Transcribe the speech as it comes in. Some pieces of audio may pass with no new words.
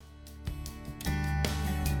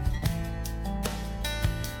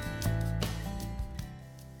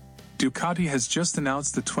Ducati has just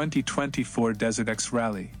announced the 2024 DesertX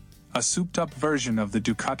Rally, a souped-up version of the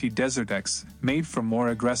Ducati DesertX made for more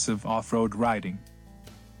aggressive off-road riding.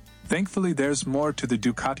 Thankfully, there's more to the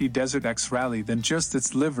Ducati DesertX Rally than just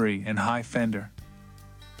its livery and high fender.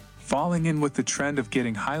 Falling in with the trend of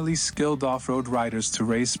getting highly skilled off-road riders to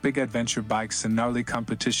race big adventure bikes in gnarly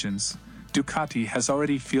competitions, Ducati has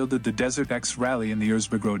already fielded the DesertX Rally in the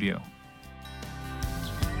Erzbergrodeo.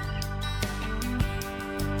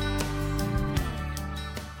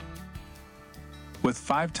 With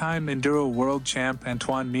five-time enduro world champ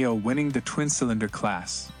Antoine Méo winning the twin-cylinder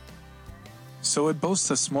class. So it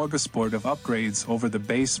boasts a smorgasbord of upgrades over the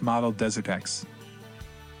base model DesertX.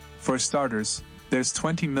 For starters, there's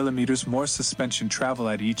 20mm more suspension travel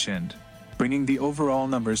at each end, bringing the overall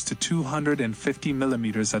numbers to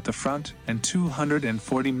 250mm at the front and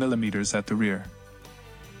 240mm at the rear.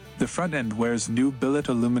 The front end wears new billet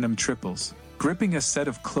aluminum triples, gripping a set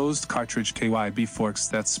of closed cartridge KYB forks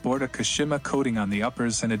that sport a Kashima coating on the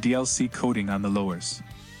uppers and a DLC coating on the lowers.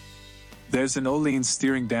 There's an Öhlins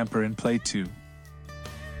steering damper in play too.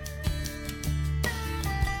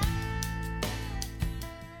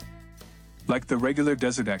 Like the regular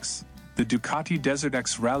DesertX, the Ducati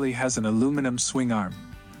DesertX Rally has an aluminum swing arm,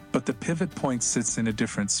 but the pivot point sits in a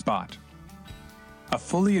different spot. A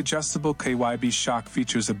fully adjustable KYB shock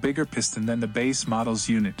features a bigger piston than the base model's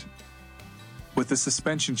unit. With the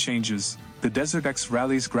suspension changes, the DesertX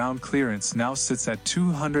Rally's ground clearance now sits at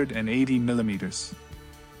 280mm.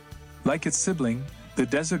 Like its sibling, the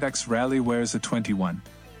DesertX Rally wears a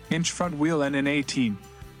 21-inch front wheel and an 18-inch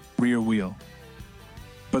rear wheel.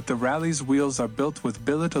 But the Rally's wheels are built with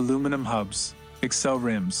billet aluminum hubs, Excel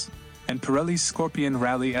rims, and Pirelli Scorpion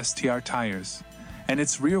Rally STR tires, and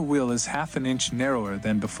its rear wheel is half an inch narrower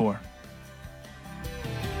than before.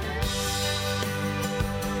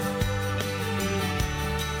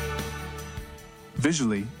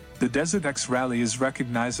 Visually, the DesertX Rally is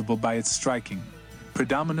recognizable by its striking,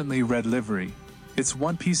 predominantly red livery, its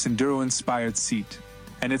one-piece enduro-inspired seat,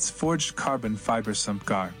 and its forged carbon fiber sump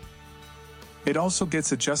guard. It also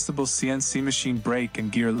gets adjustable CNC machine brake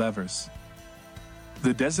and gear levers.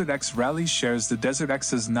 The DesertX Rally shares the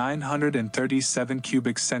DesertX's 937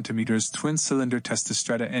 cubic centimeters twin-cylinder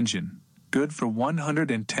Testostrada engine, good for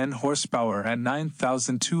 110 horsepower at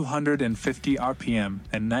 9,250 RPM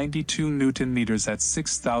and 92 Nm at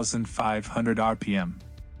 6,500 RPM.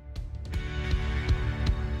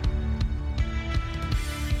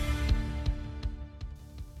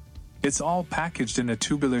 It's all packaged in a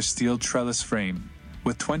tubular steel trellis frame,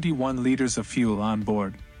 with 21 liters of fuel on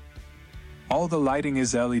board. All the lighting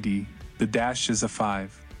is LED, the dash is a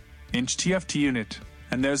 5-inch TFT unit,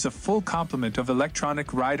 and there's a full complement of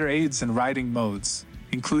electronic rider aids and riding modes,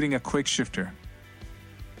 including a quick shifter.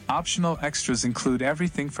 Optional extras include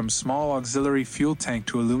everything from small auxiliary fuel tank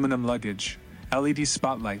to aluminum luggage, LED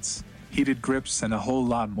spotlights, heated grips, and a whole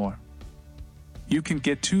lot more. You can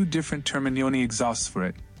get 2 different Terminioni exhausts for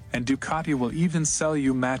it, and Ducati will even sell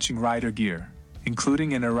you matching rider gear,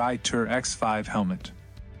 including an Arai Tour X5 helmet.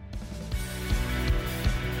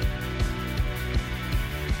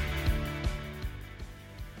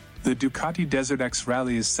 The Ducati DesertX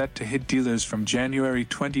Rally is set to hit dealers from January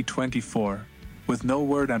 2024, with no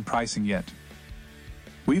word on pricing yet.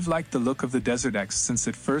 We've liked the look of the DesertX since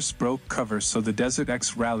it first broke cover, so the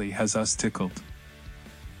DesertX Rally has us tickled.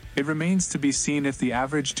 It remains to be seen if the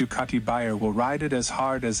average Ducati buyer will ride it as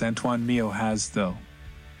hard as Antoine Méo has, though.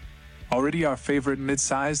 Already our favorite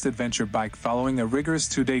mid-sized adventure bike following a rigorous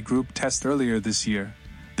 2-day group test earlier this year,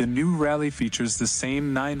 the new Rally features the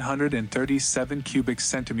same 937 cubic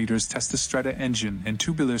centimeters Testostrada engine and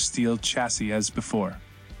tubular steel chassis as before.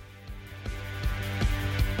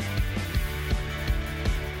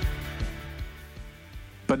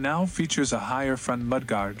 But now features a higher front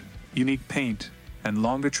mudguard, unique paint, and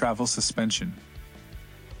longer travel suspension.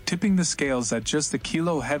 Tipping the scales at just a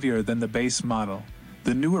kilo heavier than the base model,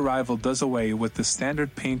 the new arrival does away with the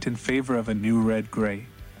standard paint in favor of a new red-gray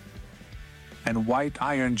and white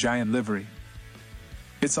Iron Giant livery.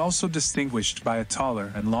 It's also distinguished by a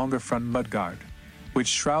taller and longer front mudguard, which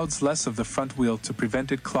shrouds less of the front wheel to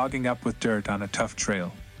prevent it clogging up with dirt on a tough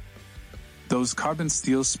trail. Those carbon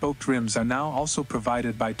steel spoked rims are now also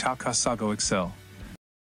provided by Takasago Excel.